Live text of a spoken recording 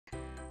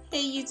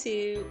Hey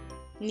YouTube,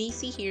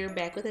 Nisi here,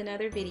 back with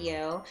another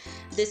video.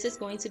 This is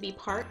going to be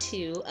part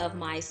 2 of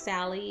my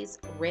Sally's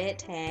Red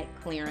Tag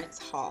Clearance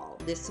haul.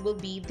 This will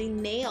be the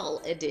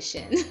nail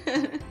edition.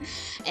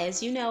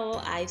 As you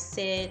know, I've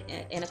said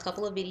in a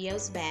couple of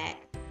videos back,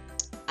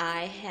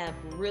 I have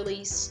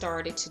really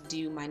started to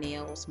do my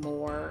nails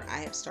more. I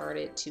have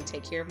started to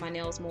take care of my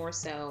nails more,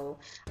 so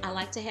I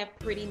like to have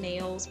pretty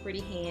nails, pretty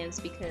hands,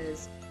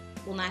 because,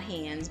 well, not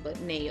hands, but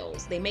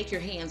nails. They make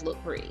your hands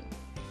look pretty.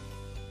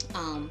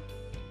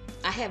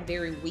 I have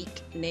very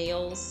weak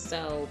nails,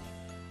 so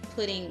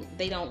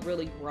they don't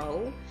really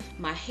grow.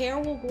 My hair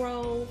will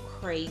grow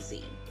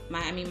crazy.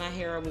 My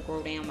hair will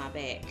grow down my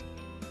back,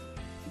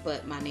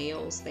 but my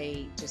nails,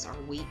 they just are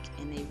weak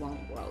and they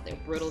won't grow. They're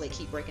brittle, they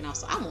keep breaking off.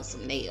 So I want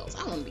some nails.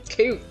 I want to be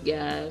cute,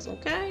 guys,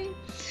 okay?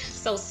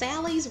 So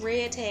Sally's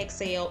Red Tag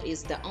sale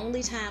is the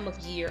only time of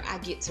year I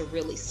get to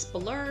really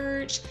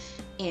splurge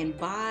and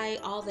buy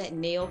all that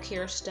nail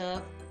care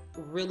stuff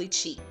really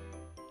cheap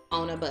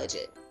on a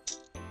budget.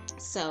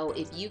 So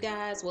if you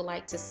guys would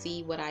like to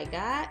see what I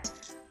got,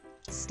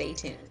 stay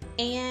tuned.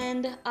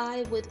 And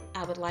I would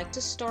like to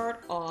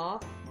start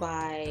off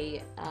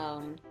by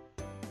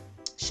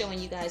showing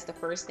you guys the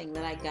first thing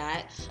that I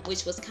got,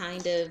 which was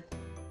kind of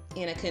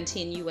in a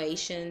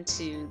continuation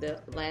to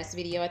the last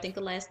video. I think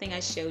the last thing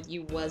I showed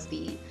you was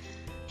the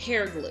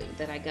hair glue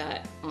that I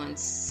got on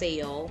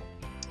sale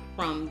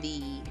from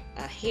the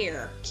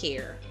hair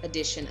care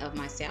edition of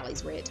my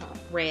Sally's Red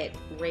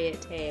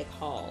Tag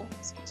haul.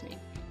 Excuse me.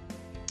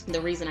 The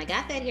reason I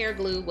got that hair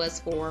glue was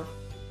for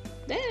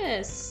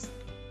this.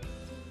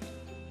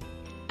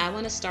 I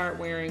want to start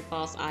wearing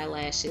false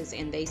eyelashes,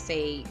 and they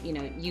say, you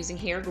know, using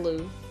hair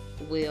glue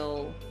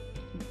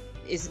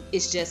is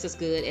just as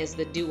good as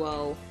the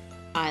duo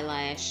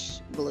eyelash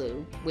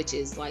glue, which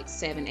is like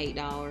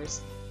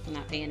 $7-8. I'm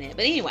not paying that,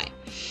 but anyway,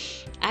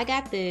 I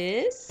got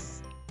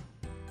this,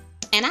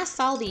 and I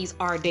saw these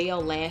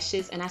Ardell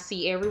lashes, and I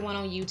see everyone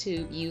on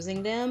YouTube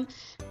using them.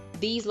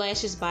 These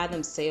lashes by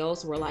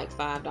themselves were like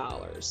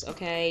 $5,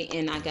 okay?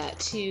 And I got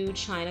two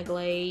China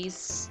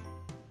Glaze,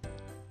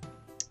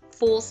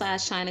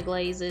 full-size China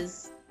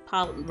Glazes,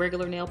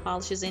 regular nail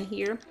polishes in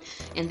here.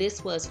 And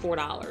this was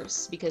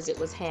 $4 because it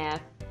was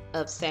half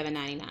of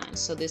 $7.99.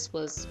 So this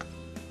was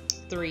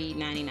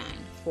 $3.99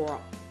 for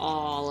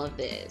all of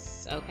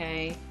this,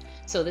 okay?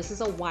 So this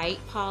is a white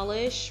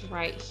polish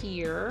right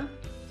here.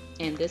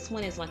 And this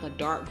one is like a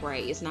dark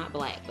gray. It's not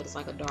black, but it's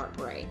like a dark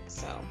gray.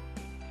 So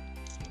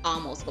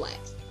almost black.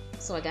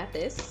 So I got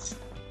this,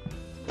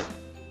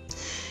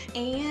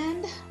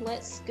 and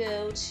let's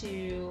go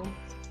to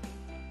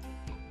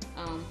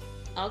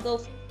I'll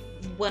go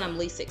what I'm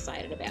least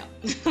excited about.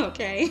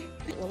 Okay,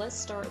 well, let's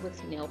start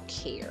with nail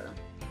care.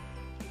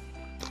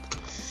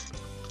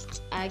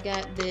 I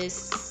got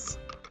this,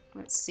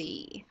 let's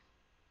see,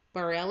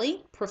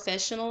 Borelli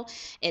Professional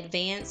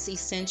Advanced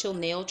Essential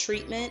Nail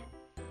Treatment,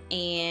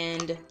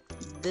 and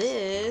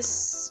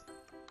this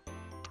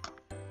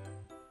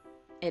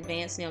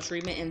advanced nail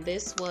treatment, and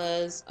this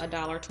was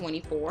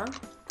 $1.24.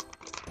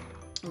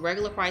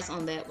 Regular price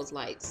on that was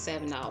like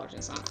 $7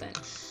 and something.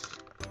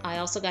 I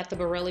also got the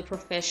Borelli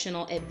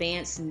Professional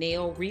Advanced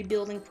Nail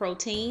Rebuilding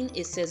Protein.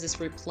 It says it's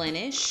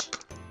replenish,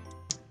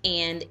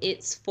 and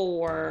it's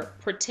for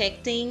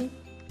protecting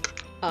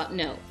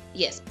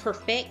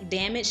perfect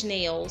damaged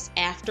nails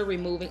after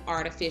removing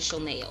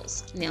artificial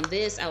nails. Now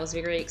this, I was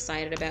very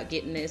excited about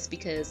getting this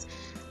because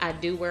I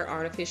do wear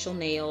artificial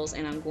nails,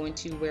 and I'm going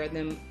to wear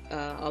them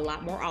a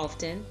lot more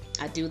often.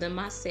 I do them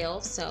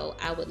myself, so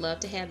I would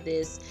love to have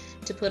this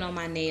to put on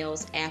my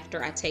nails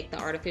after I take the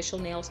artificial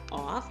nails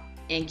off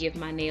and give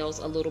my nails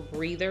a little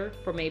breather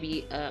for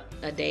maybe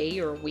a day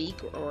or a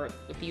week or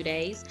a few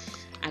days.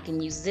 I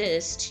can use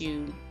this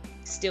to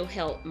still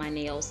help my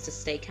nails to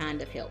stay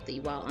kind of healthy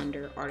while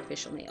under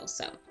artificial nails.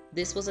 So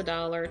this was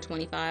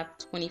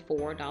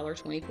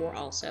 $1.24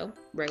 also.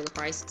 Regular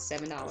price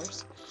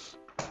 $7.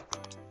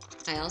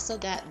 I also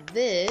got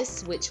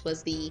this, which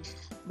was the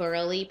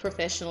Borelli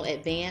Professional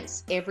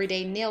Advanced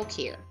Everyday Nail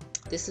Care.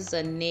 This is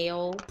a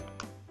nail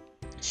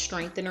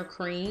strengthener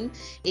cream.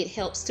 It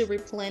helps to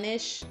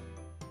replenish,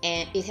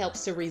 and it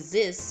helps to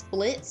resist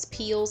splits,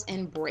 peels,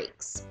 and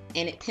breaks,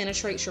 and it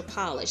penetrates your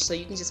polish. So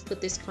you can just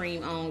put this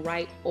cream on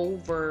right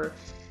over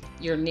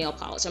your nail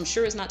polish. I'm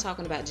sure it's not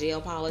talking about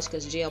gel polish,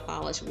 because gel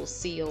polish will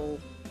seal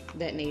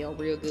that nail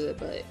real good,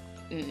 but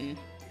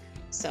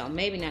so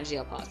maybe not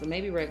gel polish, but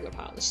maybe regular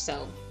polish.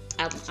 So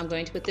I'm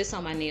going to put this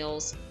on my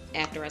nails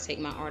after I take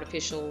my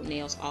artificial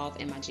nails off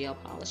and my gel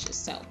polishes.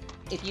 So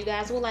if you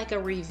guys would like a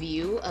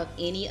review of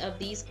any of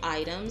these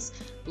items,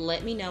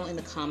 let me know in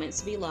the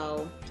comments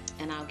below,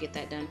 and I'll get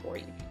that done for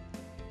you.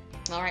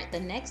 All right, the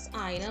next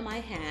item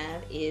I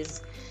have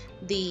is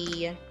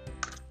the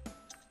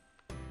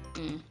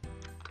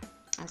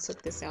I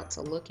took this out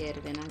to look at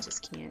it, and I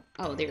just can't.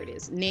 Oh, there it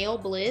is. Nail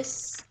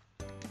Bliss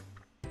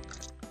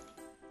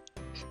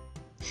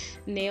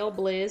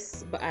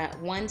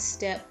One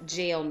Step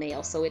Gel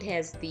Nail. So it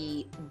has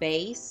the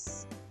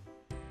base,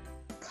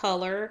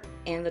 color,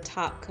 and the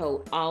top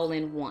coat all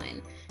in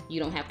one. You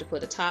don't have to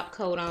put a top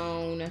coat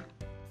on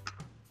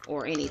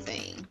or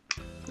anything.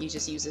 You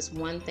just use this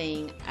one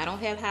thing. I don't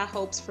have high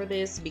hopes for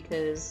this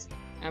because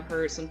I've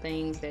heard some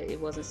things that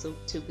it wasn't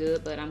too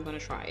good, but I'm gonna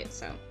try it.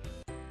 So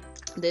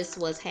this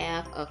was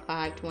half of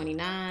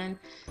 $5.29,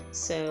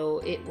 so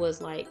it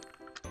was like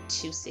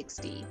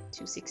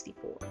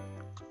 $2.64.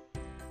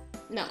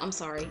 No, I'm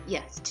sorry.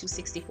 Yes,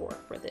 $2.64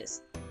 for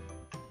this.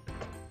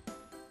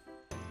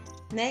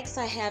 Next,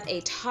 I have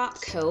a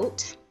top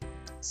coat,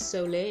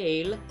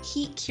 Soleil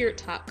heat cured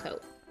top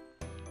coat.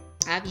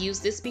 I've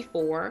used this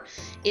before.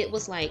 It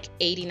was like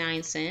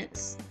 89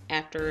 cents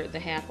after the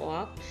half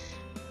off.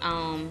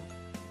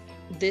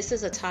 This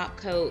is a top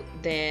coat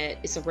that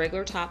it's a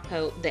regular top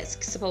coat that's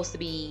supposed to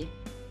be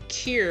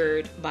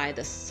cured by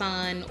the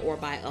sun or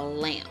by a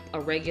lamp, a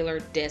regular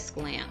desk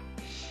lamp.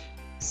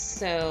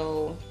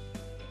 So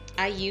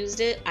I used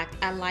it.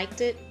 I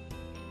liked it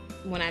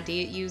when I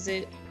did use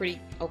it,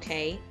 pretty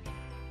okay,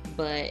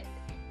 but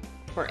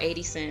for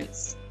 80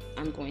 cents,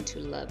 I'm going to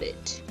love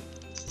it.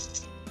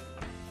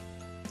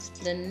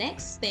 The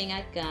next thing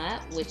I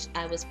got, which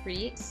I was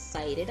pretty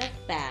excited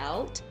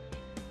about,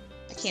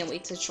 I can't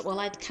wait to try. Well,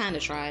 I kind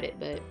of tried it,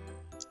 but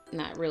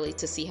not really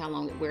to see how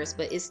long it wears.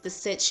 But it's the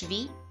Sèche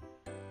Vite,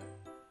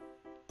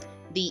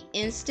 the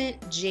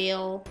Instant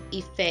Gel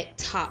Effect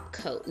Top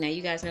Coat. Now,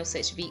 you guys know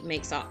Sèche Vite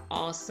makes an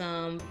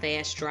awesome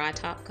fast dry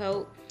top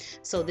coat.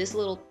 So this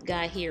little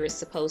guy here is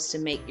supposed to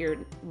make your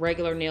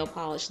regular nail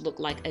polish look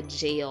like a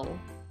gel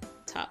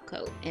top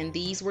coat. And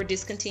these were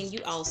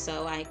discontinued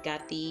also. I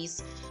got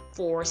these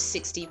for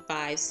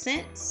 65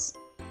 cents.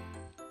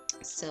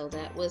 So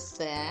that was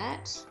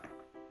that.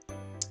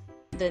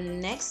 The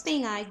next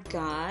thing I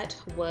got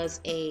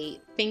was a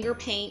Finger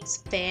Paints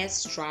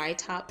Fast Dry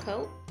Top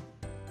Coat,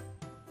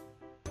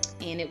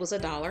 and it was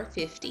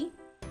 $1.50,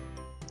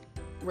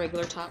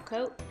 regular top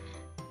coat.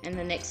 And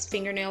the next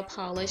fingernail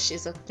polish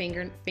is a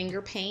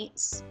Finger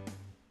Paints,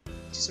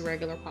 just a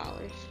regular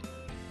polish.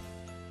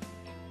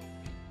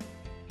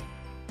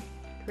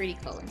 Pretty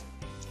color.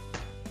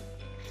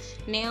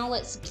 Now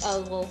let's,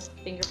 well,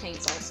 Finger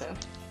Paints also.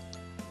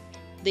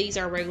 These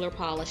are regular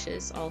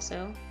polishes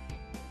also.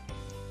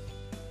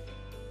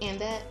 And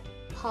that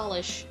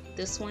polish,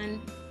 this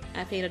one,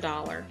 I paid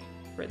 $1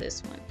 for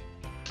this one.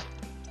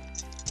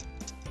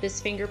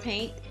 This Finger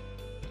Paints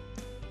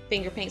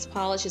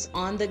polish is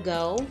on the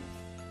go.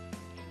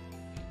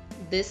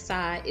 This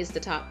side is the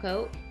top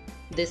coat.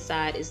 This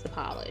side is the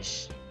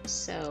polish.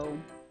 So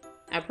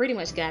I pretty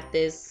much got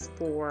this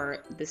for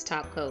this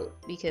top coat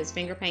because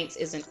Finger Paints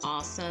is an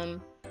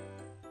awesome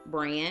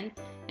brand,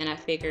 and I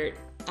figured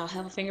I'll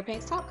have a Finger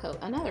Paints top coat,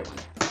 another one.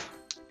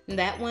 And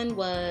that one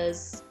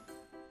was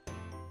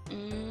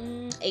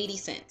 80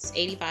 cents,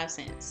 85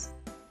 cents.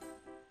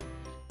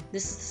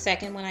 This is the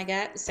second one I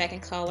got. The second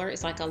color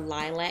is like a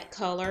lilac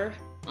color,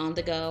 on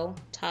the go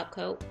top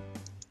coat,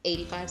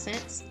 85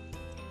 cents.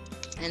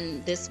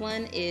 And this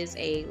one is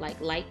a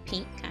like light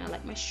pink, kind of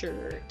like my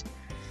shirt.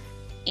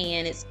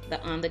 And it's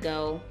the on the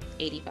go,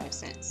 85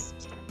 cents.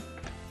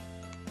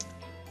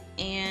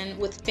 And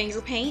with Finger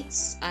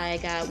Paints, I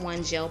got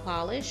one gel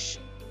polish,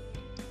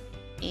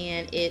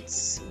 and it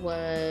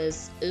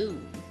was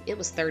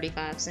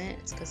 35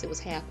 cents because it was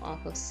half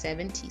off of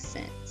 70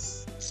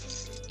 cents.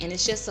 And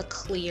it's just a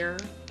clear,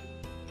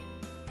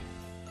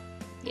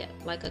 yeah,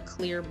 like a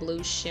clear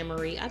blue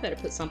shimmery. I better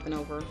put something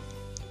over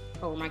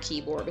my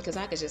keyboard because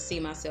I could just see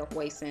myself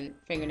wasting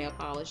fingernail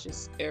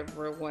polishes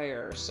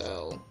everywhere.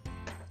 So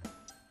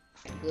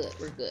good,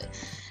 we're good.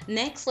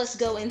 Next, let's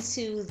go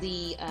into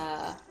the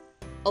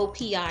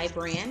OPI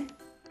brand.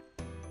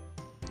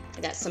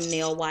 I got some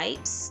nail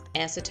wipes,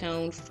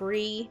 acetone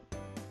free.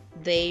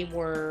 They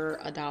were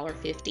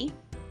 $1.50.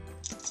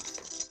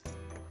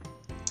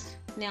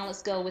 Now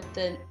let's go with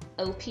the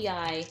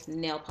OPI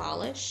nail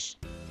polish.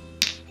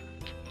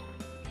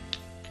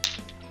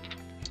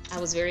 I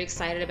was very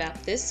excited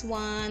about this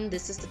one.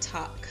 This is the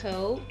top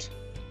coat.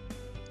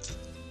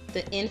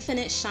 The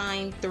Infinite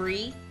Shine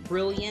 3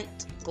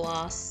 Brilliant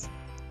Gloss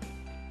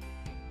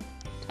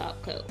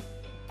top coat.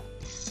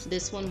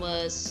 This one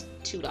was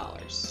 $2,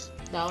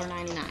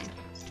 $1.99.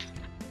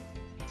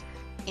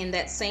 In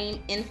that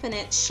same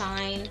Infinite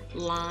Shine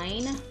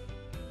line,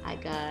 I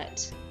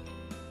got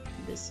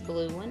this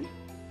blue one,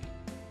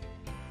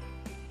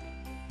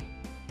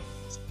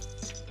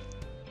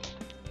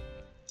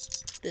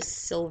 this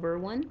silver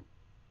one,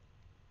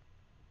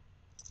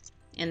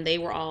 and they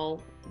were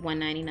all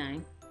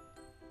 $1.99.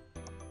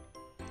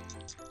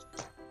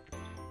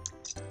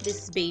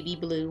 This baby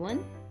blue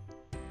one,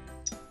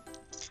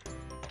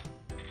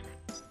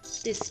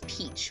 this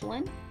peach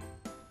one,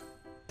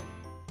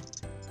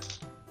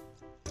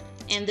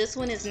 and this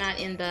one is not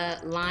in the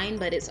line,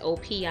 but it's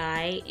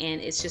OPI,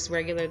 and it's just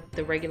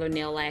the regular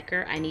nail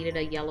lacquer. I needed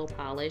a yellow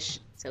polish,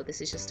 so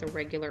this is just a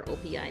regular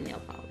OPI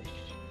nail polish,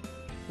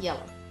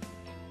 yellow.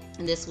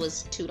 And this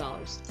was $2,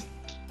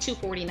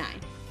 $2.49.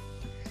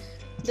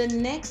 The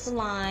next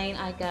line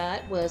I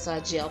got was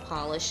gel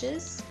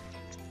polishes,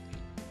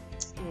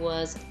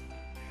 was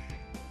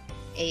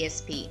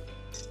ASP.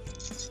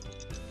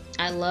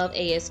 I love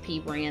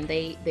ASP brand.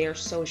 They're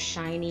so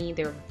shiny.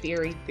 They're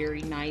very,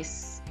 very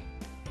nice.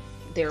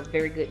 They're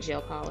very good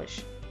gel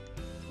polish.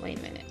 Wait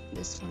a minute.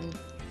 This one.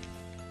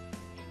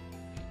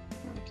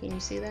 Can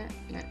you see that?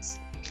 That's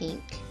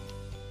pink.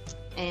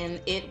 And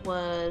it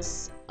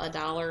was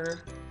 $1.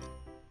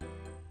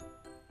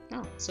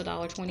 Oh, it's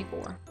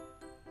 $1.24.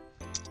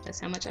 That's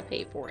how much I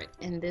paid for it.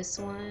 And this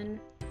one,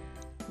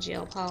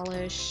 gel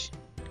polish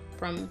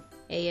from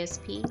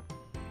ASP.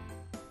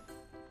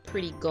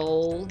 Pretty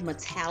gold,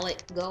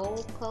 metallic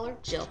gold color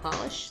gel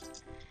polish.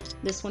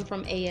 This one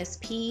from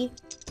ASP.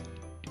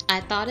 I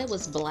thought it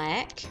was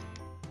black,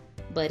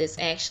 but it's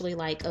actually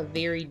like a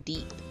very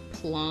deep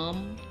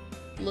plum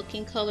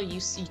looking color.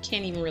 You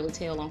can't even really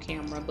tell on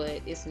camera,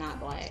 but it's not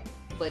black,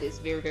 but it's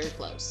very, very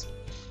close.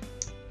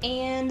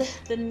 And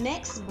the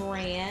next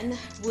brand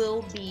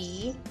will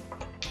be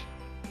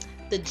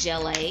the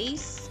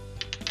Gelées.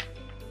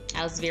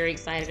 I was very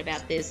excited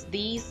about this.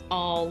 These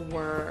all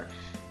were,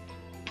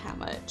 how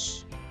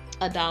much?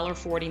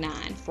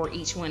 $1.49 for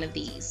each one of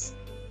these,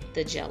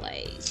 the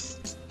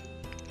Gelées.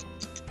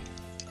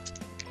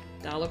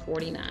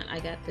 $1.49. I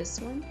got this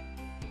one.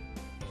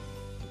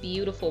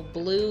 Beautiful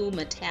blue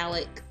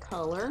metallic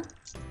color.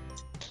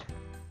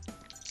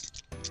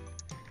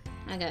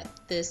 I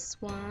got this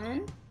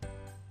one.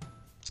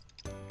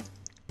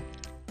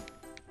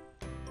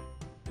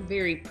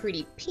 Very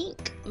pretty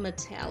pink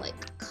metallic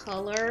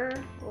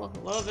color. Oh,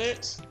 love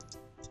it.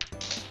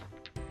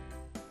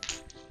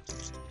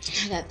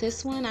 I got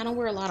this one. I don't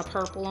wear a lot of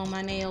purple on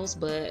my nails,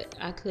 but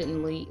I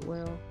couldn't leave.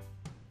 Well,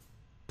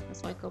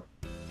 it's like a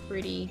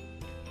pretty,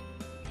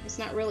 it's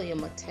not really a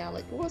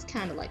metallic. Well, it's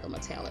kind of like a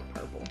metallic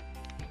purple.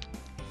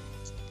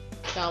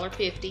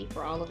 $1.50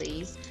 for all of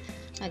these.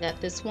 I got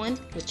this one,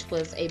 which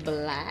was a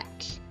black.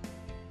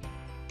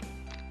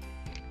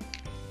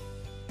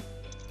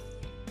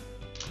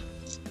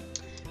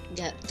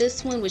 Got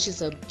this one, which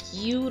is a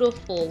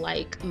beautiful,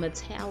 like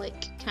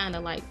metallic, kind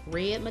of like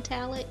red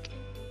metallic.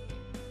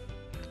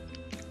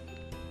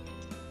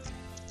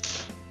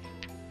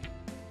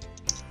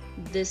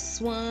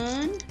 This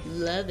one,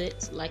 love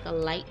it, like a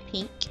light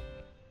pink.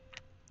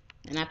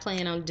 And I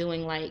plan on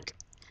doing like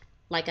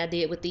I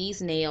did with these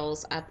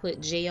nails. I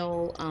put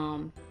gel,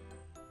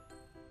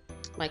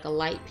 like a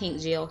light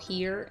pink gel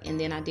here, and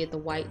then I did the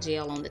white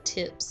gel on the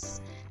tips.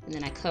 And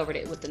then I covered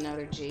it with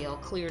another gel,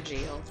 clear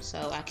gel.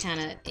 So I kind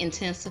of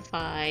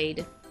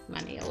intensified my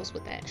nails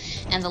with that.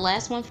 And the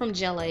last one from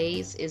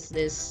Gelées is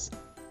this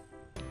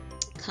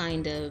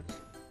kind of,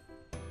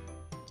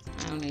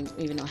 I don't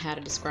even know how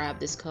to describe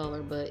this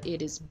color, but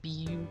it is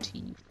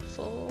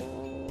beautiful.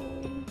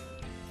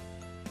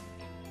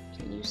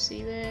 Can you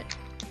see that?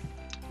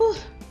 Whew,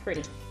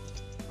 pretty.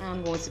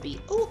 I'm going to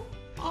be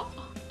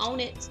on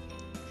it.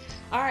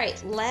 All right,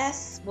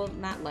 last, well,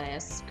 not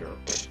last, girl,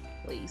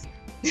 please.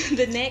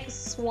 The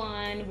next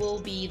one will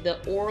be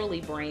the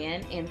Orly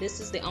brand, and this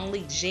is the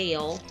only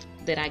gel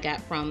that I got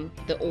from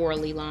the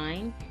Orly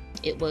line.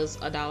 It was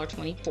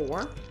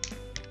 $1.24,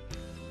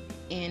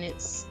 and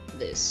it's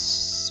this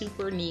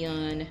super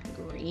neon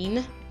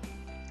green.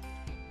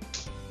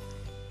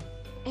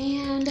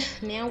 And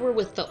now we're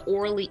with the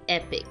Orly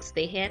Epics.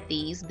 They had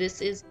these.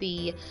 This is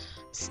the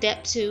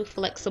Step 2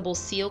 Flexible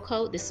Seal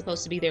Coat. This is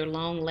supposed to be their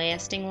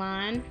long-lasting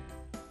line.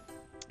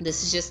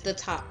 This is just the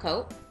top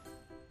coat.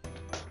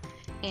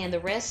 And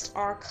the rest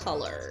are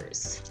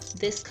colors.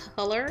 This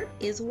color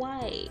is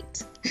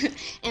white.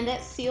 And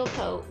that seal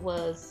coat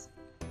was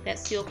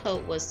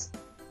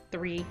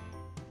 $3.50,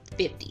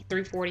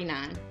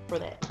 $3.49 for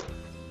that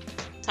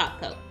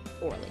top coat,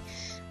 Orly.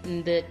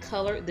 And the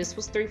color, this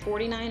was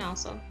 $3.49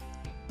 also.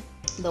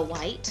 The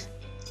white,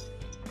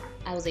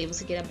 I was able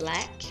to get a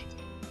black.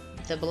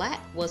 The black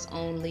was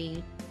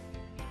only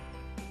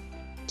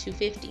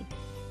 $2.50.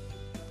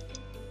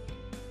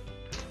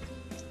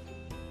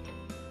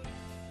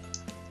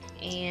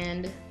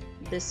 And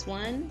this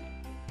one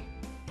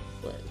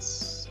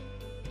was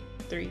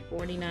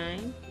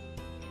 $3.49.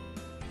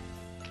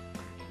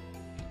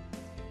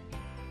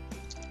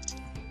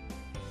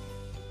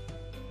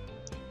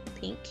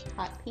 Pink,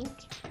 hot pink.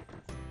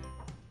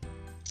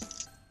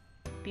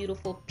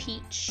 Beautiful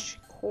peach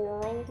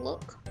coral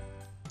look.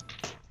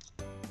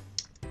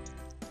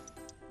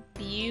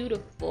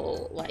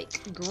 Beautiful,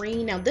 like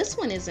green. Now this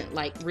one isn't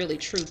like really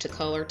true to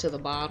color to the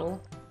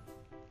bottle,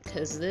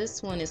 because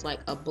this one is like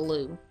a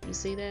blue. You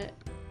see that?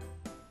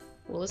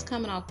 Well, it's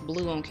coming off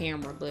blue on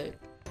camera, but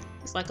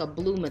it's like a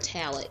blue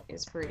metallic.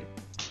 It's pretty.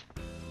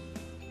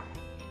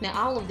 Now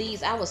all of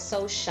these, I was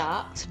so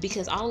shocked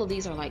because all of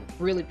these are like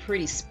really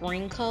pretty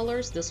spring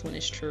colors. This one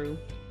is true.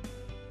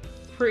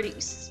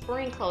 Pretty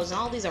spring colors, and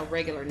all these are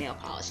regular nail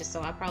polishes,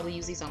 so I probably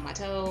use these on my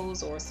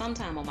toes or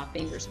sometime on my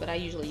fingers, but I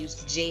usually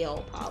use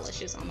gel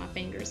polishes on my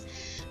fingers.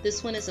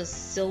 This one is a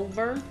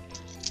silver.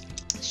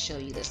 I'll show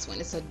you this one.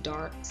 It's a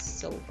dark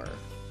silver.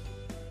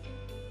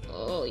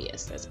 Oh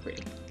yes, that's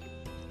pretty.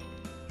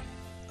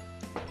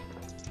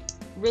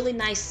 Really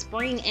nice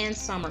spring and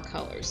summer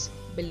colors.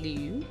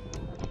 Blue.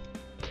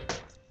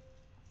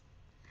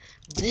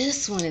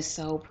 This one is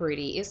so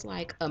pretty. It's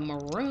like a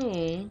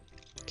maroon.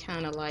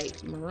 kind of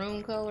like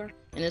maroon color,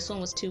 and this one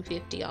was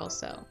 $2.50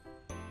 also,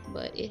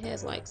 but it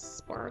has like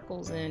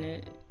sparkles in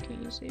it.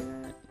 Can you see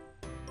that?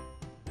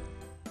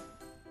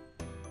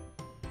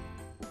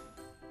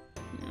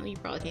 No, you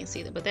probably can't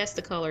see that, but that's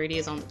the color it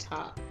is on the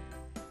top,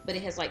 but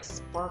it has like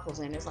sparkles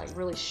in it. It's like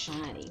really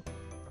shiny.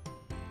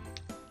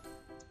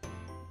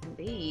 And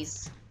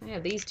these, I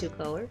have these two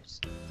colors.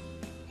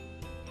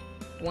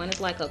 One is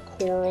like a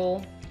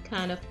coral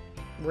kind of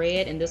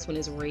red, and this one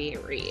is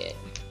red.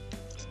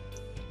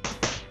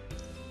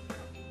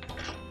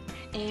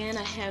 And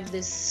I have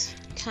this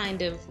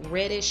kind of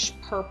reddish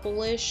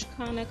purplish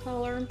kind of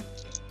color.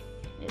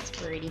 It's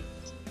pretty.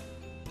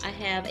 I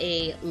have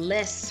a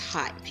less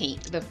hot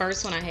pink. The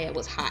first one I had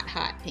was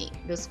hot pink.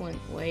 This one,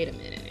 wait a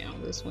minute now,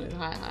 this one is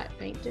hot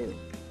pink too.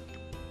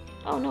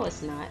 Oh no,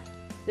 it's not.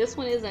 This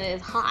one isn't as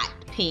hot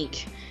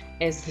pink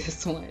as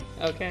this one.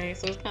 Okay,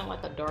 so it's kind of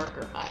like a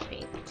darker hot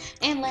pink.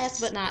 And last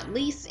but not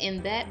least,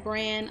 in that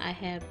brand, I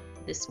have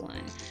this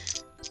one,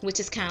 which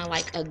is kind of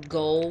like a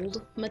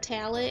gold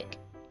metallic,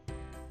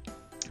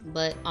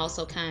 but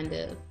also kind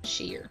of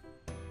sheer,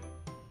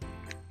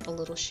 a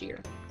little sheer.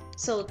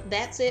 So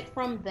that's it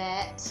from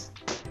that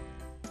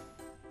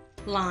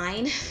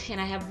line. And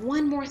I have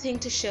one more thing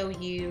to show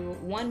you.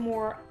 One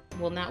more,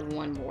 well, not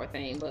one more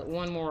thing, but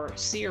one more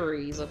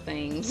series of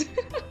things.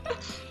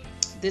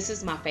 This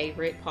is my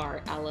favorite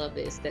part. I love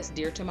this. That's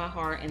dear to my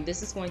heart. And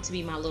this is going to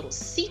be my little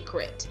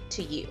secret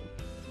to you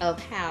of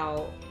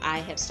how I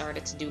have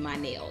started to do my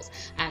nails.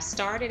 I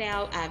started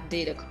out, I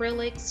did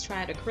acrylics,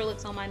 tried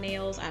acrylics on my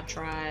nails. I've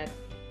tried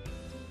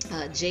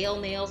gel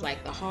nails,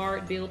 like the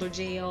hard builder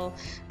gel,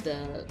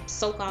 the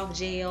soak off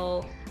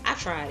gel.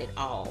 I've tried it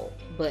all,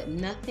 but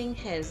nothing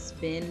has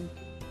been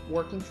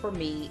working for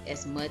me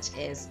as much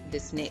as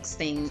this next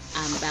thing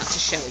I'm about to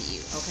show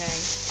you. Okay,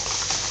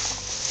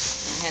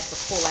 I had to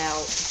pull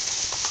out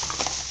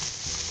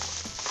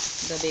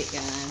the big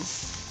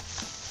guns.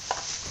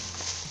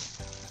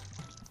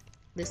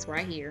 This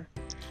right here,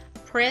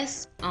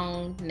 press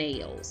on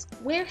nails.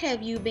 Where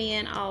have you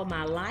been all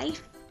my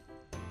life?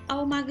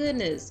 Oh my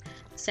goodness.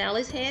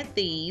 Sally's had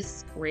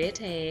these, red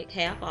tag,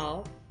 half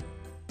off.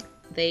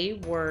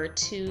 They were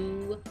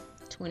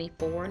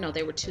 $2.24. No,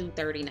 they were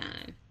 $2.39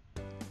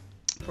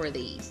 for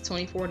these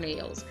 24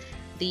 nails.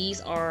 These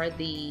are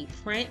the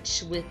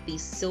French with the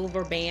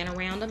silver band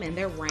around them, and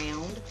they're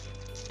round.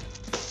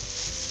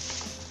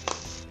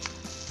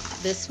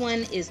 This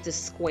one is the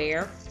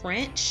square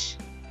French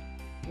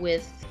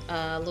with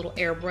a little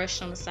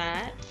airbrush on the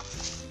side.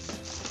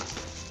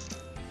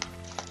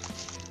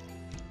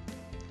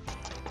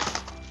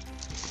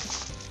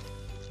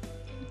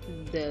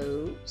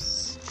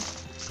 Those.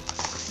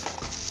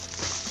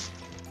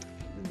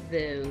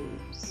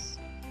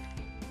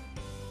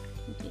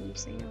 Can you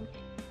see them?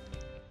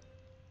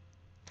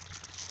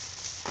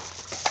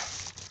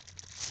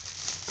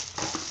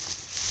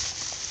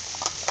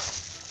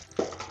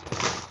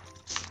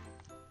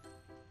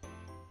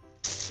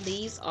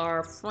 These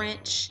are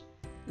French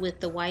with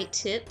the white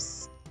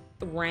tips,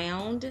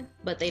 round,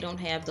 but they don't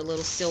have the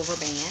little silver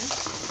band.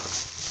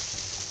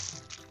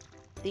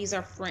 These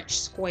are French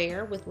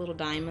square with little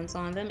diamonds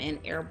on them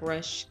and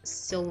airbrush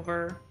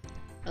silver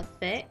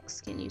effects.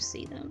 Can you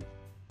see them?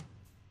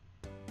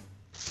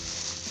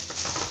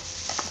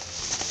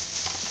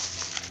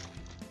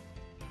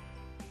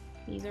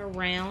 These are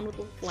round with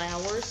little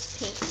flowers,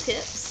 pink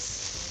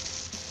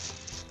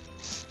tips.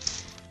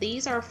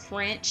 These are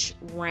French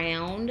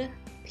round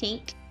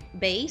pink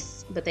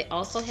base, but they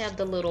also have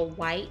the little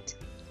white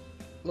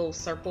little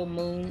circle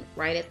moon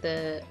right at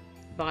the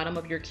bottom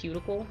of your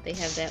cuticle. They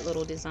have that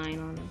little design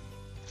on them.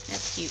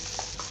 That's cute.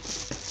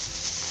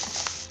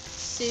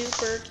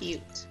 Super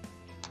cute.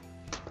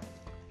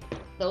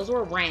 Those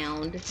were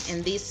round,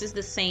 and this is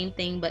the same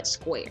thing but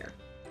square.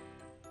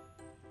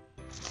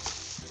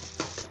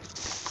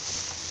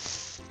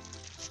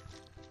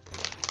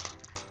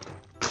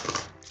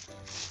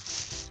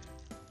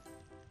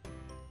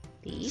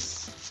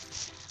 These.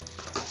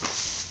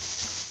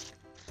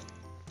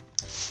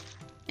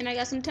 And I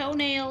got some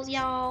toenails,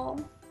 y'all.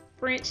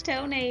 French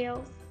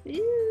toenails.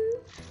 Ooh.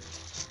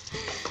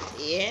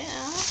 Yeah.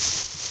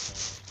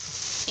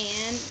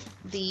 And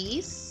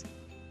these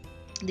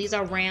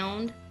are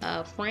round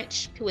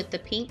French with the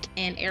pink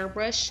and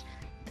airbrush.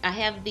 I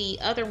have the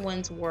other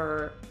ones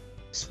were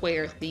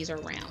square. These are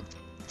round.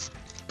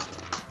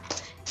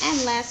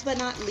 And last but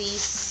not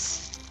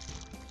least,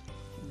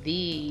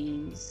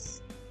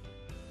 these.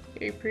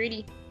 Very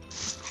pretty.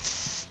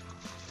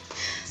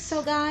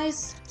 So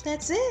guys,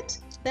 that's it.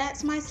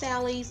 That's my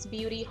Sally's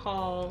Beauty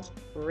haul,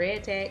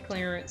 red tag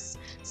clearance.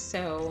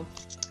 So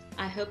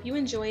I hope you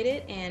enjoyed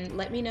it, and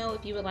let me know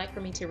if you would like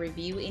for me to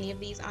review any of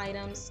these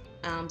items.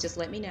 Just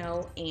let me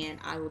know and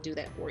I will do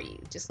that for you.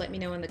 Just let me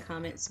know in the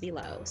comments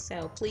below.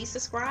 So please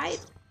subscribe,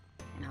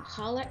 and I'll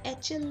holler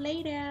at you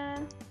later.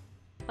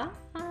 Bye.